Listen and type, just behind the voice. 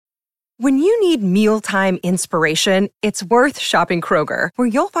When you need mealtime inspiration, it's worth shopping Kroger, where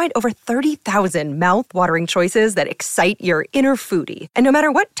you'll find over 30,000 mouth-watering choices that excite your inner foodie. And no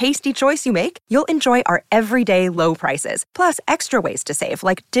matter what tasty choice you make, you'll enjoy our everyday low prices, plus extra ways to save,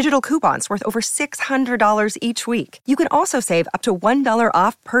 like digital coupons worth over $600 each week. You can also save up to $1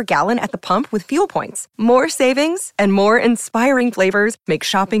 off per gallon at the pump with fuel points. More savings and more inspiring flavors make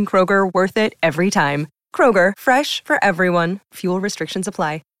shopping Kroger worth it every time. Kroger, fresh for everyone. Fuel restrictions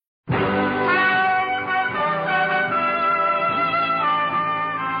apply.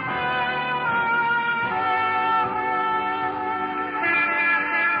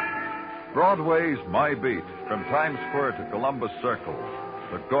 Broadway's My Beat, from Times Square to Columbus Circle.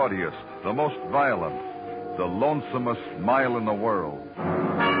 The gaudiest, the most violent, the lonesomest mile in the world.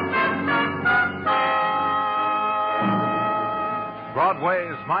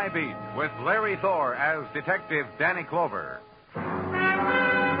 Broadway's My Beat, with Larry Thor as Detective Danny Clover.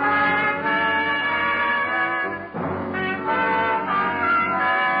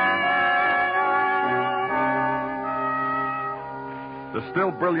 The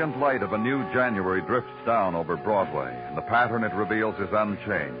still brilliant light of a new January drifts down over Broadway, and the pattern it reveals is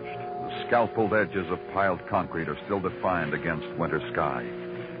unchanged. The scalpeled edges of piled concrete are still defined against winter sky.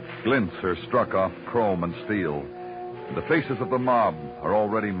 Glints are struck off chrome and steel, and the faces of the mob are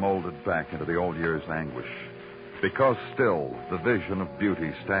already molded back into the old year's anguish. Because still, the vision of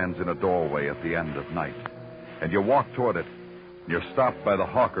beauty stands in a doorway at the end of night. And you walk toward it, and you're stopped by the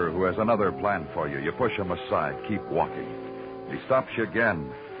hawker who has another plan for you. You push him aside, keep walking. He stops you again,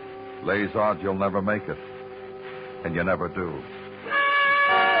 lays odds you'll never make it, and you never do.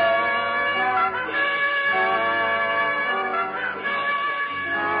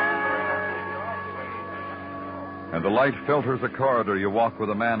 And the light filters a corridor you walk with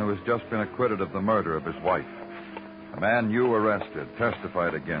a man who has just been acquitted of the murder of his wife. A man you arrested,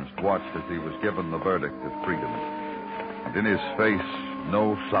 testified against, watched as he was given the verdict of freedom. And in his face,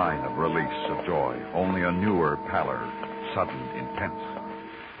 no sign of release, of joy, only a newer pallor. Sudden, intense.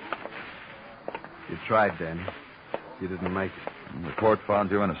 You tried, Danny. You didn't make it. The court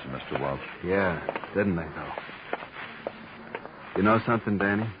found you innocent, Mr. Welch. Yeah, didn't they, though? You know something,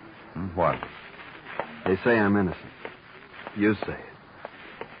 Danny? What? They say I'm innocent. You say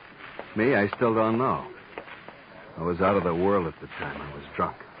it. Me, I still don't know. I was out of the world at the time. I was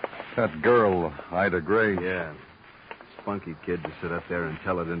drunk. That girl, Ida Gray. Yeah. Spunky kid to sit up there and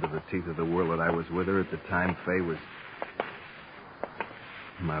tell it into the teeth of the world that I was with her at the time Faye was...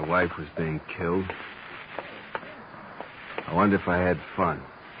 My wife was being killed. I wonder if I had fun.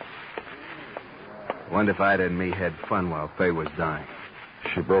 I wonder if Ida and me had fun while Faye was dying.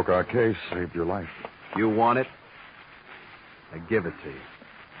 She broke our case, saved your life. You want it? I give it to you.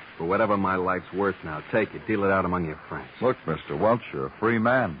 For whatever my life's worth now, take it. Deal it out among your friends. Look, Mr. Welch, you're a free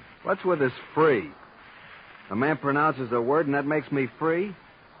man. What's with this free? A man pronounces a word and that makes me free?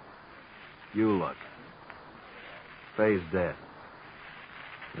 You look. Faye's dead.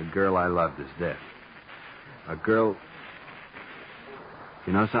 The girl I loved is dead. A girl...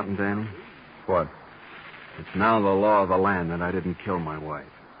 You know something, Danny? What? It's now the law of the land that I didn't kill my wife.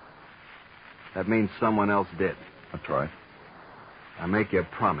 That means someone else did. That's right. I make you a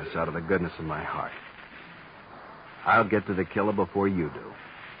promise out of the goodness of my heart. I'll get to the killer before you do.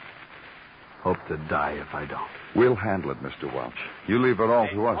 Hope to die if I don't. We'll handle it, Mr. Welch. You leave it all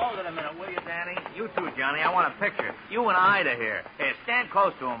to us. Hold it a minute, will you, Danny? You too, Johnny. I want a picture. You and Ida here. Here, stand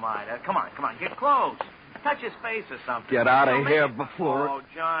close to him, Ida. Come on. Get close. Touch his face or something. Get out of here before... Oh,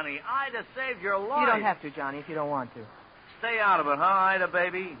 Johnny, Ida saved your life. You don't have to, Johnny, if you don't want to. Stay out of it, huh, Ida,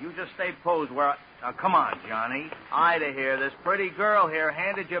 baby? You just stay posed where... Now, come on, Johnny. Ida here, this pretty girl here,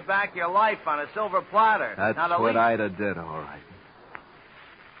 handed you back your life on a silver platter. That's what Ida did, all right.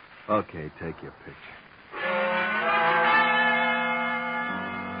 Okay, take your picture.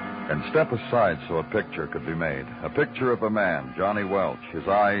 And step aside so a picture could be made. A picture of a man, Johnny Welch, his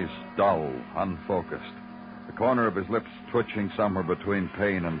eyes dull, unfocused. The corner of his lips twitching somewhere between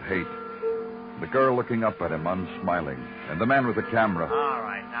pain and hate. The girl looking up at him, unsmiling. And the man with the camera. All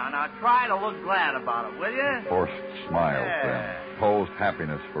right, now try to look glad about it, will you? Forced smiles, then. Posed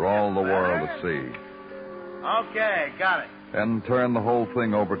happiness for all the world to see. Okay, got it. And turn the whole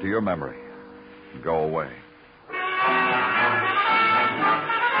thing over to your memory. Go away.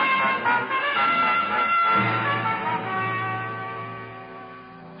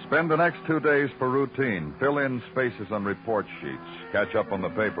 Spend the next 2 days for routine. Fill in spaces on report sheets. Catch up on the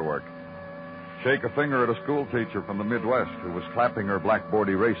paperwork. Shake a finger at a school teacher from the Midwest who was clapping her blackboard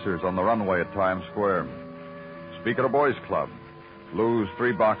erasers on the runway at Times Square. Speak at a boys' club. Lose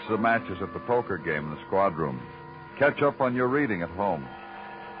 3 boxes of matches at the poker game in the squad room. Catch up on your reading at home.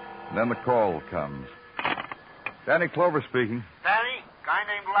 And then the call comes. Danny Clover speaking. Danny, guy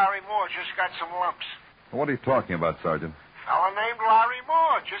named Larry Moore just got some lumps. What are you talking about, Sergeant? Fella named Larry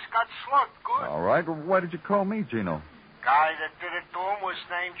Moore just got slugged. Good. All right. Well, why did you call me, Gino? Guy that did it to him was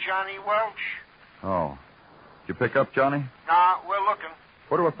named Johnny Welch. Oh. Did you pick up Johnny? Nah, we're looking.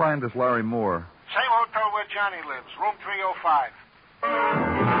 Where do I find this Larry Moore? Same hotel where Johnny lives, room 305.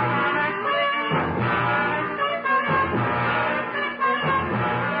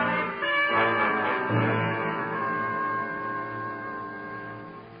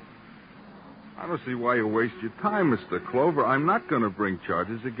 I don't see why you waste your time, Mr. Clover. I'm not going to bring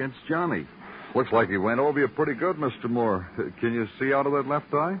charges against Johnny. Looks like he went over you pretty good, Mr. Moore. Can you see out of that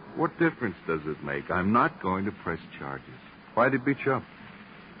left eye? What difference does it make? I'm not going to press charges. Why'd he beat you up?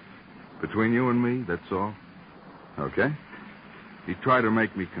 Between you and me, that's all. Okay. He tried to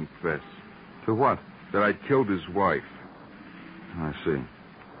make me confess. To what? That I killed his wife. I see.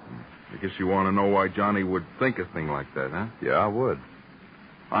 I guess you want to know why Johnny would think a thing like that, huh? Yeah, I would.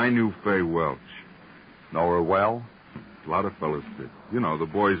 I knew Fay Welch. Know her well? A lot of fellas did. You know, the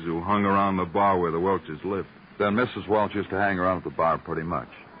boys who hung around the bar where the Welches lived. Then Mrs. Welch used to hang around at the bar pretty much.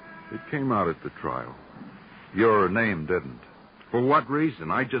 It came out at the trial. Your name didn't. For what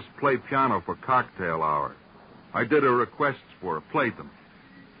reason? I just played piano for cocktail hour. I did her requests for her, played them.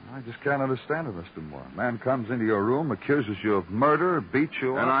 I just can't understand it, Mr. Moore. A man comes into your room, accuses you of murder, beats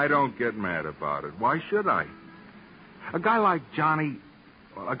you up. And I don't get mad about it. Why should I? A guy like Johnny,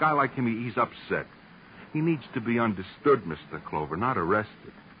 a guy like him, he's upset. He needs to be understood, Mr. Clover, not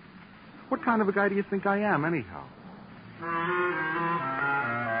arrested. What kind of a guy do you think I am, anyhow?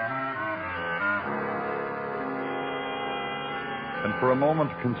 And for a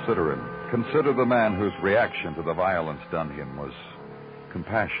moment, consider him. Consider the man whose reaction to the violence done him was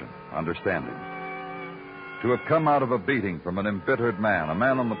compassion, understanding. To have come out of a beating from an embittered man, a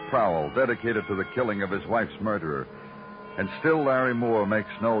man on the prowl, dedicated to the killing of his wife's murderer, and still Larry Moore makes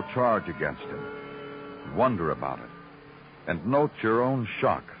no charge against him. Wonder about it. And note your own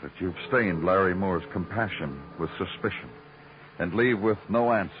shock that you've stained Larry Moore's compassion with suspicion, and leave with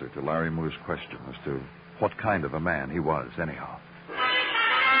no answer to Larry Moore's question as to what kind of a man he was, anyhow.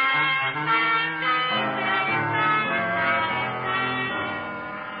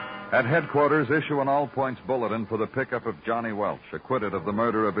 At headquarters, issue an all-points bulletin for the pickup of Johnny Welch, acquitted of the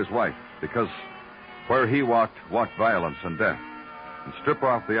murder of his wife, because where he walked violence and death. And strip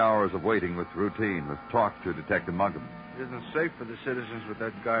off the hours of waiting with routine, with talk to Detective Muggham. It isn't safe for the citizens with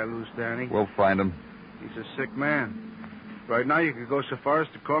that guy loose, Danny. We'll find him. He's a sick man. Right now, you could go so far as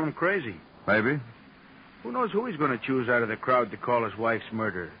to call him crazy. Maybe. Who knows who he's going to choose out of the crowd to call his wife's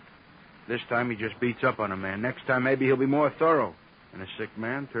murderer? This time, he just beats up on a man. Next time, maybe he'll be more thorough. And a sick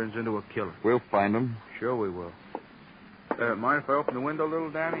man turns into a killer. We'll find him. Sure we will. Mind if I open the window a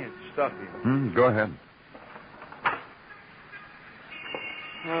little, Danny? It's stuffy. Go ahead.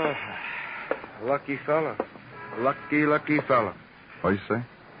 Lucky fella. Lucky fella. What do you say?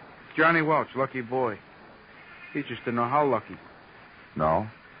 Johnny Welch, lucky boy. He just didn't know how lucky. No.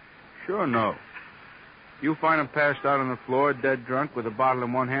 Sure no. You find him passed out on the floor, dead drunk, with a bottle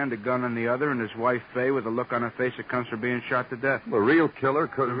in one hand, a gun in the other, and his wife, Fay, with a look on her face that comes from being shot to death. The real killer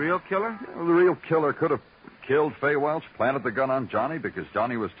could... The real killer? Well, the real killer could have killed Fay Welch, planted the gun on Johnny because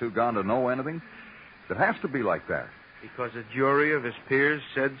Johnny was too gone to know anything. It has to be like that. Because a jury of his peers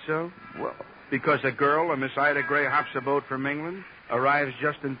said so? Well... Because a girl, a Miss Ida Gray, hops a boat from England, arrives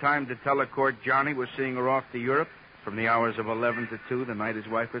just in time to tell a court Johnny was seeing her off to Europe from the hours of 11 to 2, the night his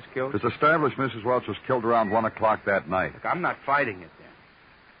wife was killed? It's established Mrs. Welch was killed around 1 o'clock that night. Look, I'm not fighting it then.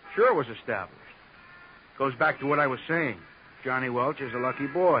 Sure it was established. Goes back to what I was saying. Johnny Welch is a lucky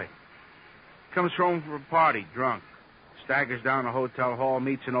boy. Comes home from a party, drunk. Staggers down a hotel hall,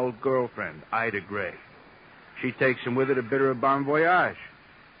 meets an old girlfriend, Ida Gray. She takes him with her to bid her a bon voyage.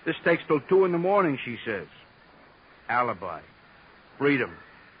 This takes till 2 in the morning, she says. Alibi. Freedom.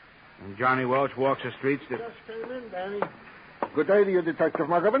 And Johnny Welch walks the streets to... Just came in, Danny. Good day to you, Detective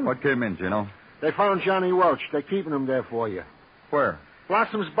Muggham. What came in, Gino? They found Johnny Welch. They're keeping him there for you. Where?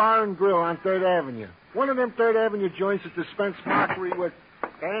 Blossom's Bar and Grill on 3rd Avenue. One of them 3rd Avenue joints at the Spence Mockery with...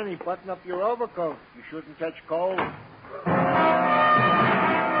 Danny, button up your overcoat. You shouldn't catch cold.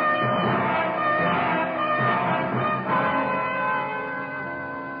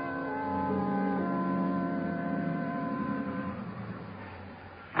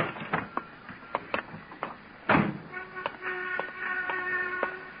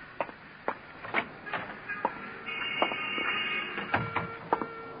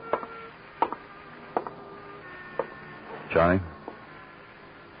 Johnny?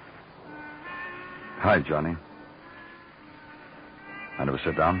 Hi, Johnny. I never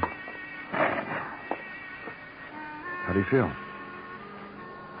sit down. How do you feel?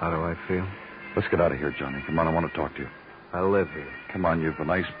 How do I feel? Let's get out of here, Johnny. Come on, I want to talk to you. I live here. Come on, you've a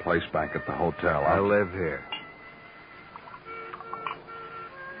nice place back at the hotel. I live here.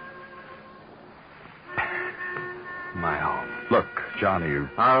 My home. Look, Johnny, you...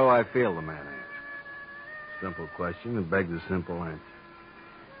 How do I feel, the man asked. Simple question that begs a simple answer.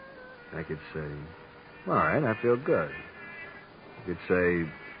 I could say, all right, I feel good. I could say,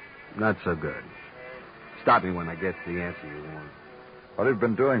 not so good. Stop me when I get the answer you want. What have you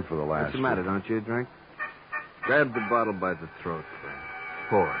been doing for the last... What's the matter? Don't you drink? Grab the bottle by the throat, friend.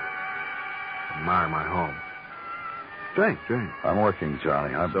 Pour it. Admire my home. Drink. I'm working,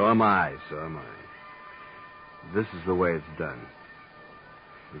 Johnny. So am I. This is the way it's done.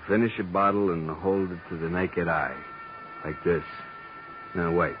 You finish a bottle and hold it to the naked eye. Like this.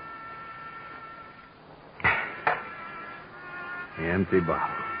 Now, wait. The empty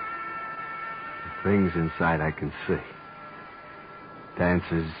bottle. The things inside I can see.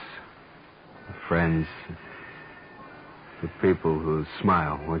 Dances, the friends, the people who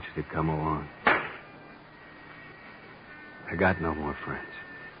smile want you to come along. I got no more friends.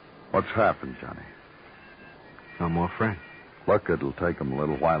 What's happened, Johnny? No more friends. Look, it'll take them a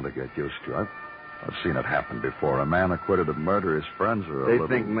little while to get used to it. I've seen it happen before. A man acquitted of murder, his friends are They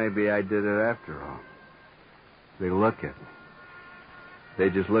think maybe I did it after all. They look at me. They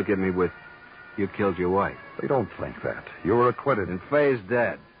just look at me with, you killed your wife. They don't think that. You were acquitted. And Faye's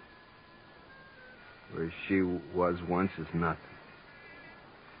dead. Where she was once is nothing.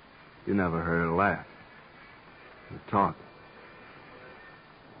 You never heard her laugh. Or talk.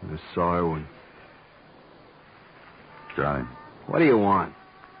 I saw her when... Johnny. What do you want?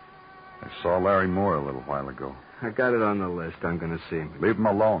 I saw Larry Moore a little while ago. I got it on the list. I'm going to see him. Leave him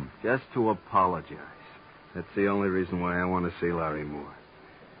alone. Just to apologize. That's the only reason why I want to see Larry Moore.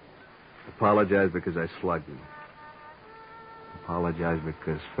 Apologize because I slugged him. Apologize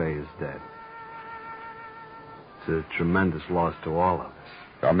because Faye is dead. It's a tremendous loss to all of us.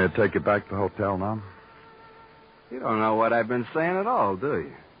 Want me to take you back to the hotel now? You don't know what I've been saying at all, do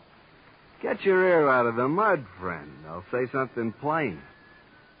you? Get your ear out of the mud, friend. I'll say something plain.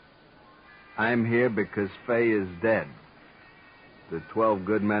 I'm here because Faye is dead. The 12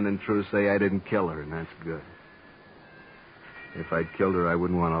 good men and true say I didn't kill her, and that's good. If I'd killed her, I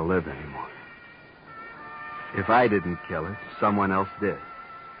wouldn't want to live anymore. If I didn't kill her, someone else did.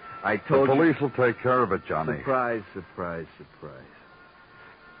 I told you... The police will take care of it, Johnny. Surprise, surprise, surprise.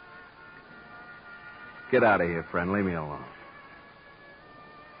 Get out of here, friend. Leave me alone.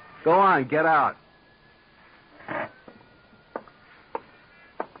 Go on, get out.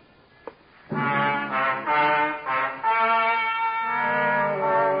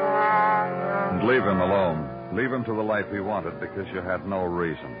 And leave him alone. Leave him to the life he wanted because you had no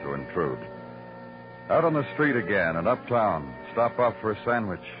reason to intrude. Out on the street again and uptown. Stop off for a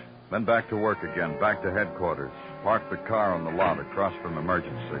sandwich. Then back to work again, back to headquarters. Park the car on the lot across from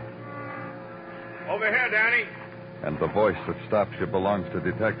emergency. Over here, Danny. And the voice that stops you belongs to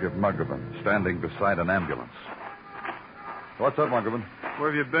Detective Muggerman, standing beside an ambulance. What's up, Muggerman? Where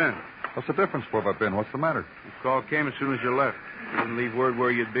have you been? What's the difference where I've been? What's the matter? The call came as soon as you left. You didn't leave word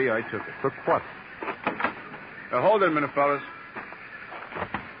where you'd be. I took it. Took what? Now, hold it a minute, fellas.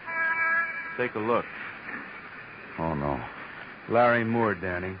 Take a look. Oh, no. Larry Moore,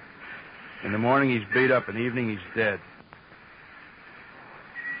 Danny. In the morning, he's beat up. In the evening, he's dead.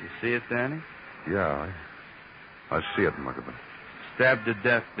 You see it, Danny? Yeah, I see it, Muggerman. Stabbed to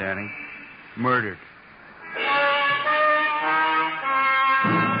death, Danny. Murdered.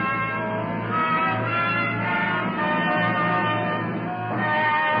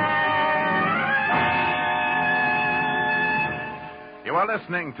 You are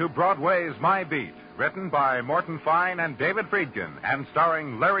listening to Broadway's My Beat, written by Morton Fine and David Friedkin, and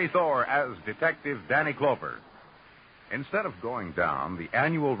starring Larry Thor as Detective Danny Clover. Instead of going down, the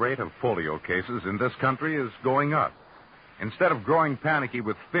annual rate of polio cases in this country is going up. Instead of growing panicky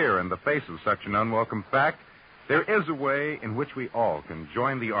with fear in the face of such an unwelcome fact, there is a way in which we all can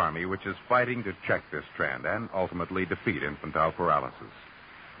join the Army, which is fighting to check this trend and ultimately defeat infantile paralysis.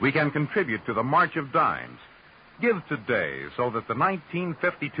 We can contribute to the March of Dimes. Give today so that the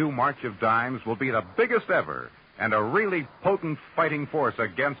 1952 March of Dimes will be the biggest ever and a really potent fighting force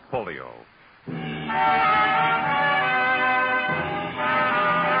against polio.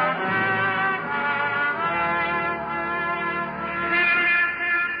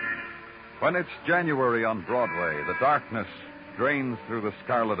 When it's January on Broadway, the darkness drains through the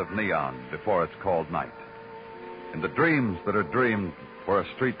scarlet of neon before it's called night. And the dreams that are dreamed where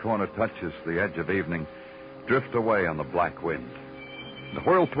a street corner touches the edge of evening drift away on the black wind. The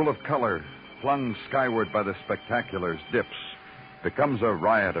whirlpool of color flung skyward by the spectaculars, dips, becomes a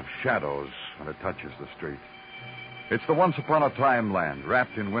riot of shadows when it touches the street. It's the once-upon-a-time land,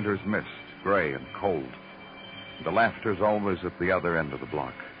 wrapped in winter's mist, gray and cold. The laughter's always at the other end of the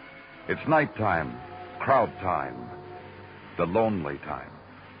block. It's nighttime, crowd time, the lonely time.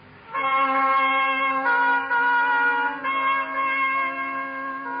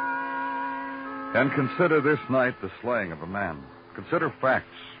 And consider this night the slaying of a man. Consider facts.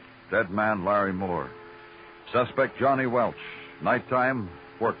 Dead man Larry Moore. Suspect Johnny Welch. Nighttime,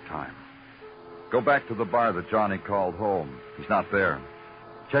 work time. Go back to the bar that Johnny called home. He's not there.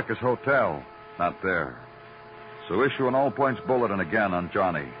 Check his hotel. Not there. So issue an all-points bulletin again on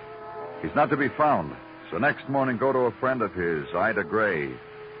Johnny. He's not to be found. So next morning go to a friend of his, Ida Gray,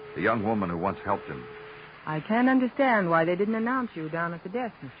 the young woman who once helped him. I can't understand why they didn't announce you down at the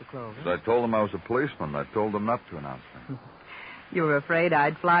desk, Mr. Clover. I told them I was a policeman. I told them not to announce me. You were afraid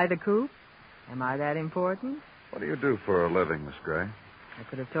I'd fly the coop? Am I that important? What do you do for a living, Miss Gray? I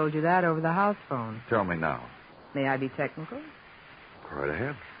could have told you that over the house phone. Tell me now. May I be technical? Go right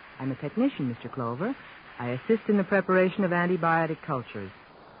ahead. I'm a technician, Mr. Clover. I assist in the preparation of antibiotic cultures.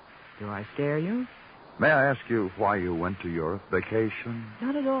 Do I scare you? May I ask you why you went to Europe? Vacation?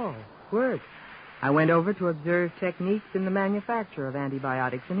 Not at all. Work. I went over to observe techniques in the manufacture of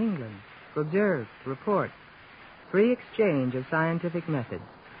antibiotics in England. To observe, to report. Free exchange of scientific methods.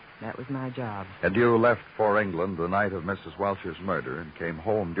 That was my job. And you left for England the night of Mrs. Welch's murder and came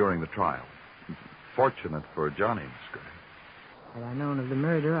home during the trial. Fortunate for Johnny, Miss Gray. Had I known of the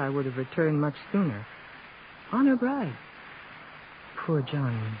murder, I would have returned much sooner. Honor bright. Poor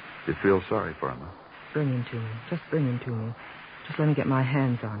Johnny. You feel sorry for him, huh? Bring him to me. Just bring him to me. Just let me get my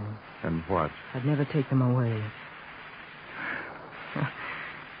hands on him. And what? I'd never take them away.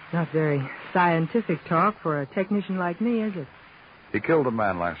 Not very scientific talk for a technician like me, is it? He killed a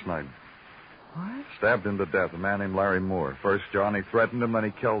man last night. What? Stabbed him to death, a man named Larry Moore. First, Johnny threatened him, then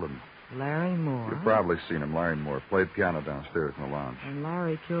he killed him. Larry Moore? You've probably seen him, Larry Moore. Played piano downstairs in the lounge. And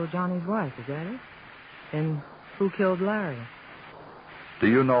Larry killed Johnny's wife, is that it? Then who killed Larry? Do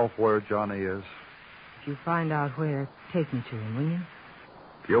you know where Johnny is? If you find out where, take me to him, will you?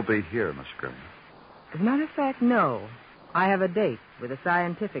 He'll be here, Miss Gray. As a matter of fact, no. I have a date with a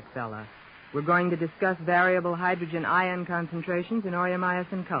scientific fella. We're going to discuss variable hydrogen ion concentrations in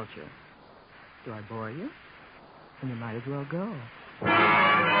oreomycin culture. Do I bore you? Then you might as well go.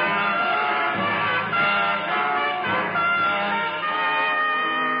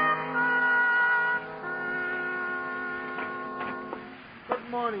 Good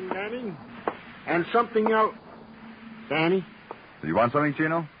morning, Danny. And something else. Danny? Do you want something,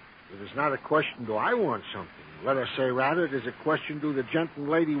 Chino? It is not a question, do I want something? Let us say, rather, it is a question, do the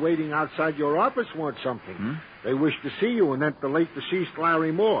gentleman lady waiting outside your office want something? Hmm? They wish to see you, and that the late deceased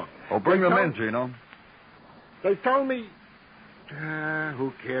Larry Moore. Oh, bring them in, Chino. They told me...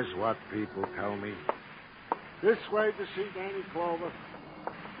 who cares what people tell me? This way to see Danny Clover.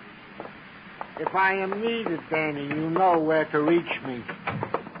 If I am needed, Danny, you know where to reach me.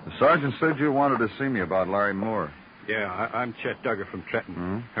 The sergeant said you wanted to see me about Larry Moore. Yeah, I'm Chet Duggar from Trenton.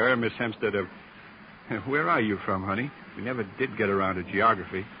 Hmm? Her, Miss Hempstead of... Where are you from, honey? We never did get around to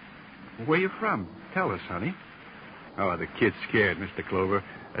geography. Where you from? Tell us, honey. Oh, the kid's scared, Mr. Clover.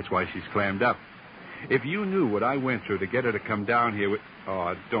 That's why she's clammed up. If you knew what I went through to get her to come down here with...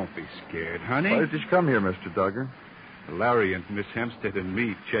 Oh, don't be scared, honey. Why did you come here, Mr. Duggar? Larry and Miss Hempstead and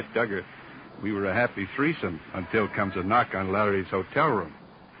me, Chet Duggar, we were a happy threesome until comes a knock on Larry's hotel room.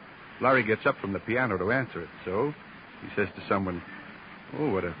 Larry gets up from the piano to answer it, so he says to someone, "Oh,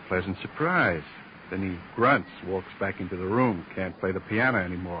 what a pleasant surprise." Then he grunts, walks back into the room, can't play the piano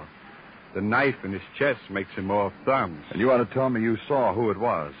anymore. The knife in his chest makes him all thumbs. And you want to tell me you saw who it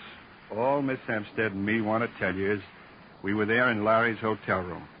was? All Miss Hempstead and me want to tell you is we were there in Larry's hotel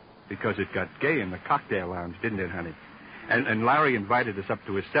room because it got gay in the cocktail lounge, didn't it, honey? And Larry invited us up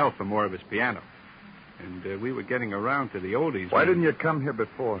to his cell for more of his piano. And we were getting around to the oldies. Why didn't you come here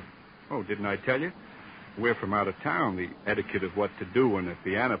before? Oh, didn't I tell you? We're from out of town. The etiquette of what to do when a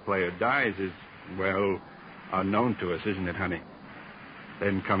piano player dies is, well, unknown to us, isn't it, honey?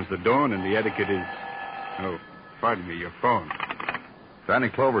 Then comes the dawn, and the etiquette is... Oh, pardon me, your phone. Danny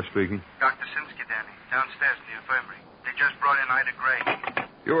Clover speaking. Dr. Sinsky, Danny. Downstairs in the infirmary. They just brought in Ida Gray.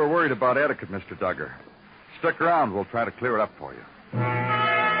 You were worried about etiquette, Mr. Duggar. Stick around. We'll try to clear it up for you.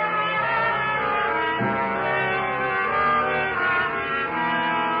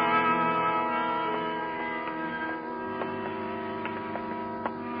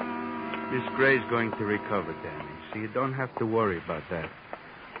 Miss Gray's going to recover, Danny, so you don't have to worry about that.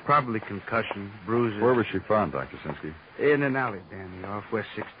 Probably concussion, bruises. Where was she found, Dr. Sinsky? In an alley, Danny, off West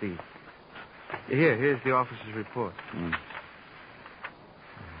 16th. Here's the officer's report.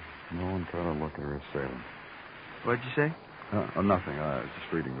 No one tried to look at her assailant. What'd you say? Nothing. I was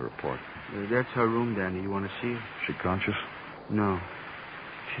just reading the report. That's her room, Danny. You want to see her? Is she conscious? No.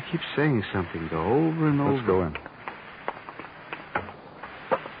 She keeps saying something, though, over and over. Let's go in.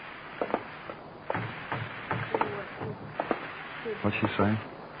 What's she saying?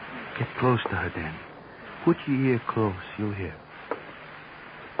 Get close to her, Danny. Put your ear close. You'll hear.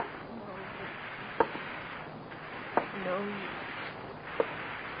 No.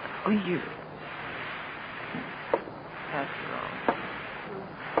 Oh, you. After all.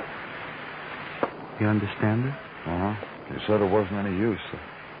 You understand her? Uh-huh. She said it wasn't any use.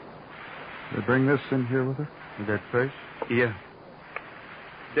 They bring this in here with her? That purse? Yeah.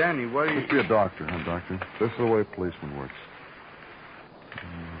 Danny, what are you... Must be a doctor, huh, Doctor? This is the way a policeman works.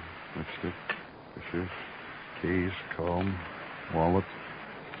 Lipstick, tissues, keys, comb, wallet,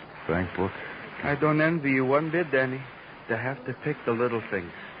 bank book. I don't envy you one bit, Danny. To have to pick the little things.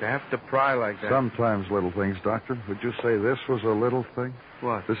 To have to pry like that. Sometimes little things, Doctor. Would you say this was a little thing?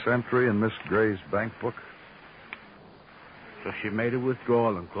 What? This entry in Miss Gray's bank book? So she made a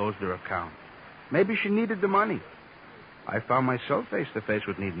withdrawal and closed her account. Maybe she needed the money. I found myself face to face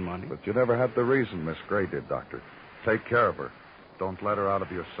with needing money. But you never had the reason Miss Gray did, Doctor. Take care of her. Don't let her out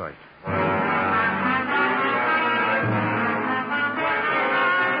of your sight.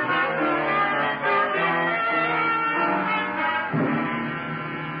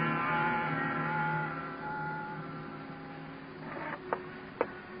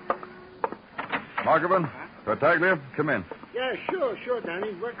 Markovan, Tartaglia, come in. Yeah, sure,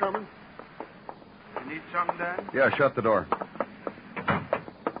 Danny. We're coming. You need something, Danny? Yeah, shut the door.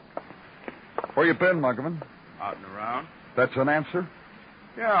 Where you been, Markovan? Out and around. That's an answer?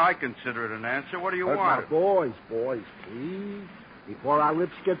 Yeah, I consider it an answer. What do you Now, want? boys, please. Before our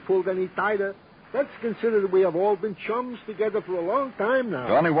lips get pulled any tighter, let's consider that we have all been chums together for a long time now.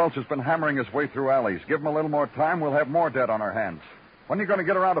 Johnny Welch has been hammering his way through alleys. Give him a little more time, we'll have more dead on our hands. When are you going to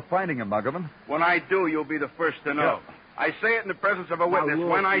get around to finding him, Markovan? When I do, you'll be the first to know. Yeah. I say it in the presence of a witness. Now,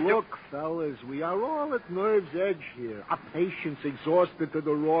 when I do... Look, fellas, we are all at nerve's edge here. Our patience exhausted to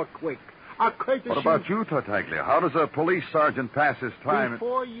the raw quick. Our courtesy... What about you, Tartaglia? How does a police sergeant pass his time?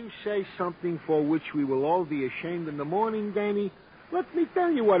 Before you say something for which we will all be ashamed in the morning, Danny, let me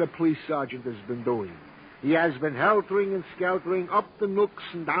tell you what a police sergeant has been doing. He has been heltering and skeltering up the nooks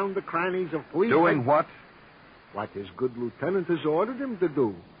and down the crannies of police... Doing what? What his good lieutenant has ordered him to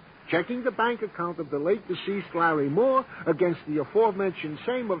do. Checking the bank account of the late deceased Larry Moore against the aforementioned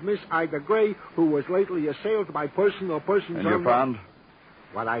same of Miss Ida Gray, who was lately assailed by person or persons... And you found?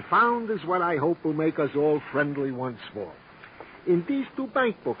 What I found is what I hope will make us all friendly once more. In these two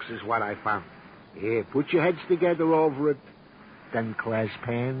bank books is what I found. Here, put your heads together over it, then clasp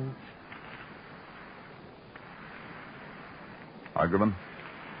hands. Markovan,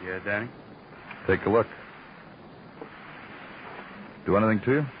 Yeah, Danny? take a look. Do anything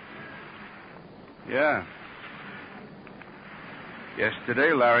to you? Yeah.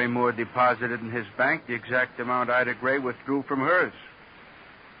 Yesterday, Larry Moore deposited in his bank the exact amount Ida Gray withdrew from hers.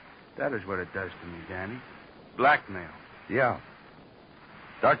 That is what it does to me, Danny. Blackmail. Yeah.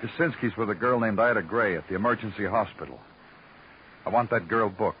 Dr. Sinsky's with a girl named Ida Gray at the emergency hospital. I want that girl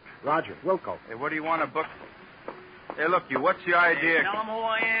booked. Roger, Wilco. Hey, what do you want to book? Hey, look, what's the idea? Tell them who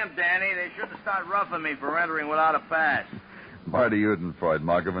I am, Danny. They shouldn't start roughing me for entering without a pass. Marty Udenfreud,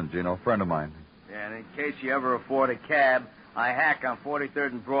 Markovan, Gino, friend of mine. Yeah, and in case you ever afford a cab, I hack on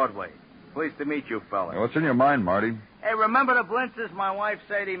 43rd and Broadway. Pleased to meet you, fella. What's in your mind, Marty? Hey, remember the blintzes my wife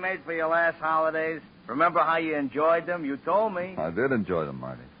Sadie made for your last holidays? Remember how you enjoyed them? You told me. I did enjoy them,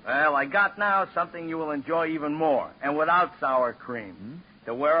 Marty. Well, I got now something you will enjoy even more, and without sour cream.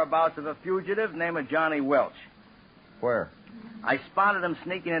 The whereabouts of a fugitive named Johnny Welch. Where? I spotted him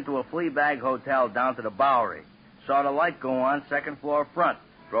sneaking into a flea bag hotel down to the Bowery. Saw the light go on, second floor front.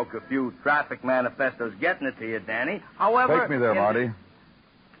 Broke a few traffic manifestos getting it to you, Danny. However... Take me there, Marty.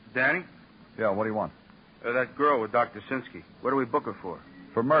 Danny? Yeah, what do you want? That girl with Dr. Sinsky. What do we book her for?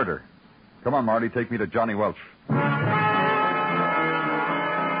 For murder. Come on, Marty, take me to Johnny Welch.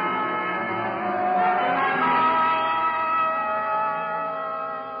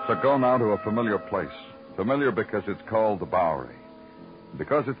 So go now to a familiar place. Familiar because it's called the Bowery.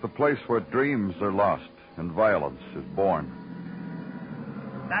 Because it's the place where dreams are lost and violence is born.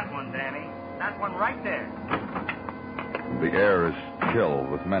 That one, Danny. That one right there. The air is chill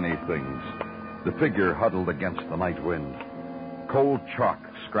with many things. The figure huddled against the night wind. Cold chalk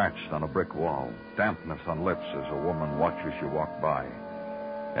scratched on a brick wall. Dampness on lips as a woman watches you walk by.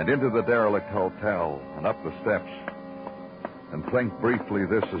 And into the derelict hotel and up the steps. and think briefly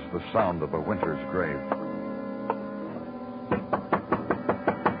this is the sound of a winter's grave.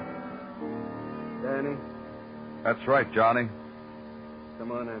 Danny? That's right, Johnny.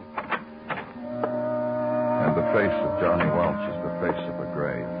 Come on in. And the face of Johnny Welch is the face of a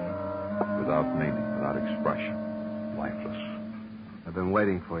grave. Without meaning, without expression. Lifeless. I've been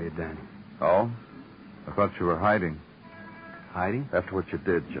waiting for you, Danny. Oh? I thought you were hiding. Hiding? After what you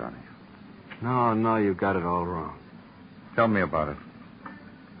did, Johnny. No, you got it all wrong. Tell me about it.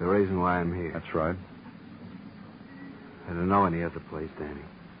 The reason why I'm here. That's right. I don't know any other place, Danny.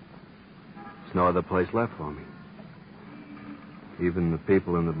 There's no other place left for me. Even the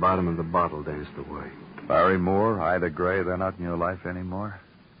people in the bottom of the bottle danced away. Larry Moore, Ida Gray, they're not in your life anymore?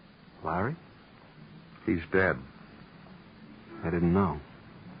 Larry? He's dead. I didn't know.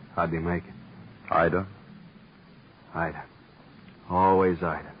 How'd he make it? Ida? Ida. Always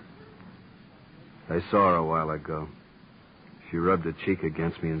Ida. I saw her a while ago. She rubbed her cheek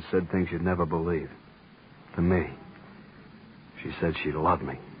against me and said things you'd never believe. To me. She said she loved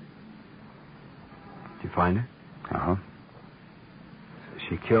me. Did you find her? Uh-huh.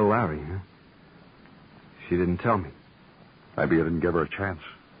 She killed Larry, huh? She didn't tell me. Maybe you didn't give her a chance.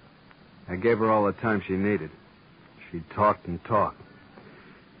 I gave her all the time she needed. She talked and talked.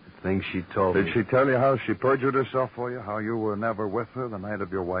 The things she told me. Did she tell you how she perjured herself for you? How you were never with her the night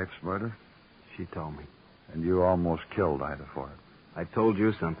of your wife's murder? She told me. And you almost killed Ida for it. I told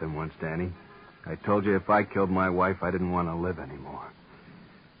you something once, Danny. I told you if I killed my wife, I didn't want to live anymore.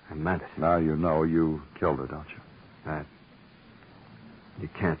 I meant it. Now you know you killed her, don't you? That. You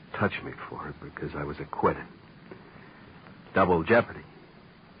can't touch me for it because I was acquitted. Double jeopardy.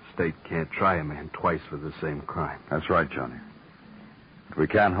 State can't try a man twice for the same crime. That's right, Johnny. But we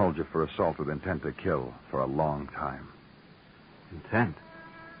can't hold you for assault with intent to kill for a long time. Intent?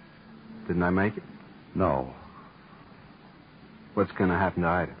 Didn't I make it? No. What's going to happen to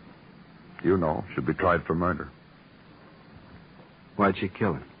Ida? You know. She'll be tried for murder. Why'd she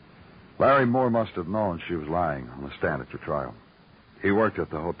kill him? Larry Moore must have known she was lying on the stand at your trial. He worked at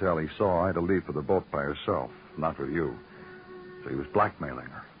the hotel. He saw Ida leave for the boat by herself, not with you. So he was blackmailing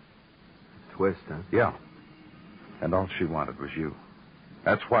her. Twist, huh? Yeah. And all she wanted was you.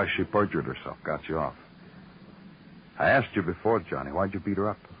 That's why she perjured herself, got you off. I asked you before, Johnny, why'd you beat her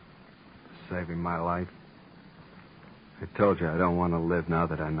up? Saving my life. I told you I don't want to live now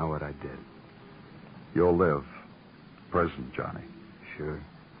that I know what I did. You'll live. Prison, Johnny. Sure.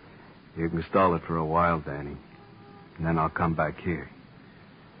 You can stall it for a while, Danny. And then I'll come back here.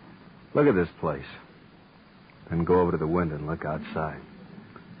 Look at this place. Then go over to the window and look outside.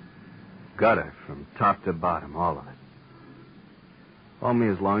 Gutter from top to bottom, all of it. Hold me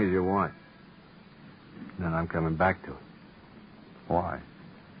as long as you want. Then I'm coming back to it. Why?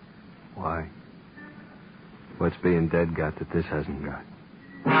 Why? What's being dead got that this hasn't got?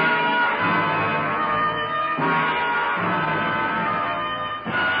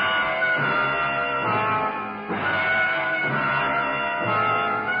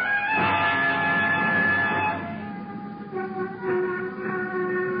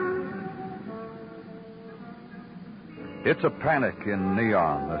 It's a panic in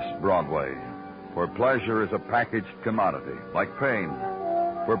neon, this Broadway, where pleasure is a packaged commodity, like pain,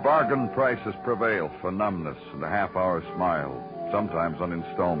 where bargain prices prevail for numbness and a half-hour smile, sometimes on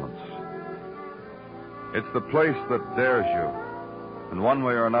installments. It's the place that dares you, and one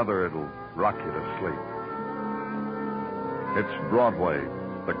way or another it'll rock you to sleep. It's Broadway,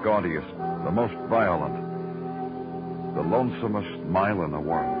 the gaudiest, the most violent, the lonesomest mile in the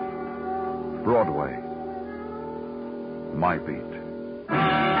world. Broadway. My beat.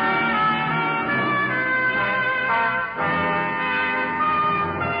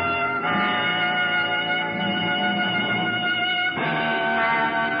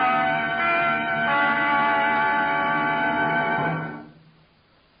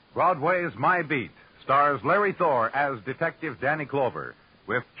 Broadway's My Beat stars Larry Thor as Detective Danny Clover,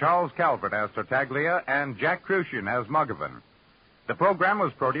 with Charles Calvert as Tartaglia and Jack Crucian as Muggavan. The program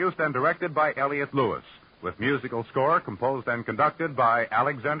was produced and directed by Elliott Lewis, with musical score composed and conducted by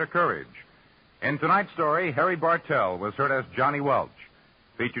Alexander Courage. In tonight's story, Harry Bartell was heard as Johnny Welch.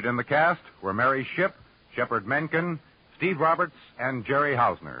 Featured in the cast were Mary Shipp, Shepard Menken, Steve Roberts, and Jerry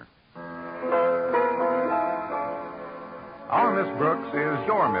Hausner. Our Miss Brooks is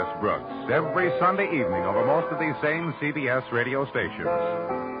your Miss Brooks every Sunday evening over most of these same CBS radio stations.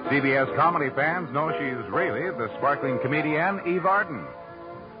 CBS comedy fans know she's really the sparkling comedian Eve Arden.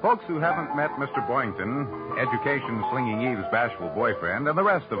 Folks who haven't met Mr. Boynton, education-slinging Eve's bashful boyfriend, and the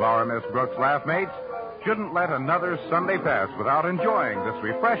rest of our Miss Brooks' laugh mates shouldn't let another Sunday pass without enjoying this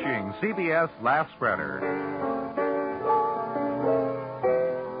refreshing CBS laugh spreader.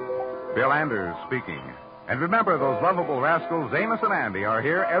 Bill Anders speaking. And remember, those lovable rascals, Amos and Andy, are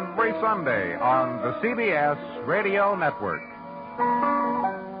here every Sunday on the CBS Radio Network.